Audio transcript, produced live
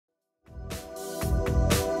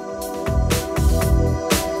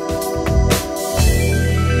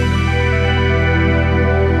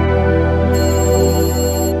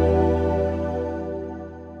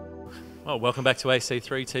Welcome back to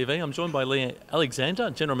AC3 TV. I'm joined by Lee Alexander,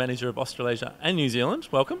 General Manager of Australasia and New Zealand.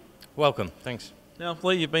 Welcome. Welcome, thanks. Now,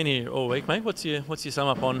 Lee, you've been here all week, mate. What's your sum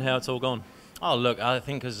up on how it's all gone? Oh, look, I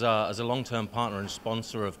think as a long-term partner and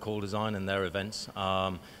sponsor of Call Design and their events,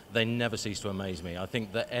 they never cease to amaze me. I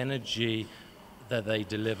think the energy that they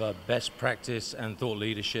deliver, best practice and thought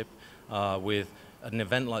leadership with an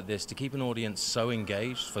event like this, to keep an audience so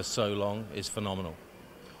engaged for so long is phenomenal.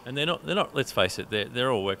 And they're not. Let's face it, they're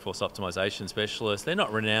all workforce optimisation specialists. They're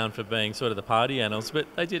not renowned for being sort of the party animals, but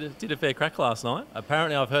they did a fair crack last night.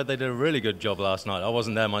 Apparently, I've heard they did a really good job last night. I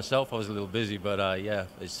wasn't there myself; I was a little busy, but yeah,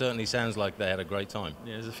 it certainly sounds like they had a great time.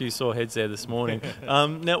 Yeah, there's a few sore heads there this morning.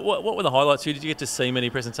 Now, what were the highlights for you? Did you get to see many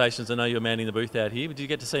presentations? I know you're manning the booth out here, but did you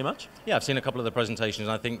get to see much? Yeah, I've seen a couple of the presentations.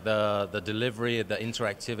 I think the delivery, the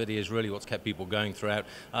interactivity is really what's kept people going throughout.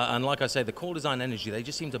 And like I say, the Call Design energy, they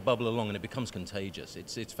just seem to bubble along, and it becomes contagious.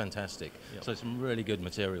 It's fantastic. Yep. So it's some really good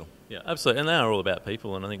material. Yeah, absolutely. And they are all about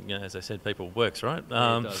people, and I think, as I said, people works, right?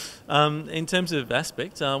 Yeah, it does. In terms of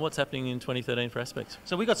Aspect, what's happening in 2013 for Aspect?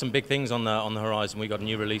 So we got some big things on the horizon. We got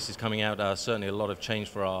new releases coming out. Certainly a lot of change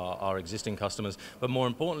for our existing customers. But more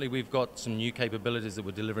importantly, we've got some new capabilities that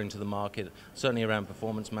we're delivering to the market. Certainly around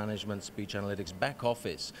performance management, speech analytics, back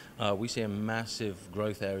office. We see a massive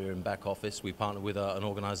growth area in back office. We partner with an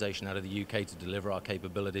organisation out of the UK to deliver our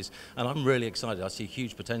capabilities, and I'm really excited. I see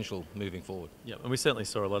huge potential moving forward. Yeah, and we certainly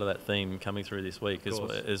saw a lot of that theme coming through this week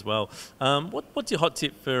as well. What's your hot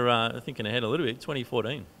tip for thinking ahead a little bit,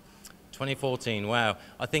 2014? 2014, wow.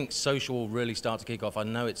 I think social will really start to kick off. I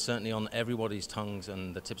know it's certainly on everybody's tongues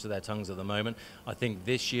and the tips of their tongues at the moment. I think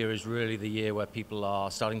this year is really the year where people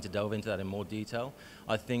are starting to delve into that in more detail.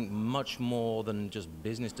 I think much more than just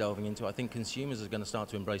business delving into it, I think consumers are going to start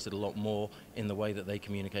to embrace it a lot more in the way that they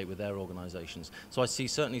communicate with their organizations. So I see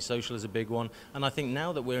certainly social as a big one. And I think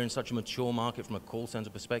now that we're in such a mature market from a call center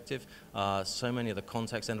perspective, so many of the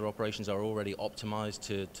contact center operations are already optimized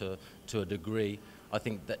to a degree. I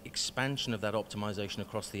think the expansion of that optimization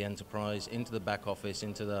across the enterprise, into the back office,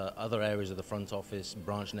 into the other areas of the front office,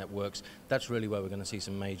 branch networks, that's really where we're going to see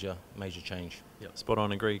some major change. Yeah, spot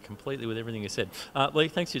on, agree completely with everything you said. Lee,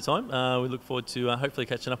 thanks for your time. We look forward to hopefully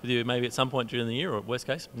catching up with you maybe at some point during the year, or worst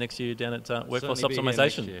case, next year down at Workforce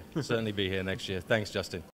Optimization. Certainly be here next year. Thanks,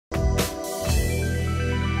 Justin.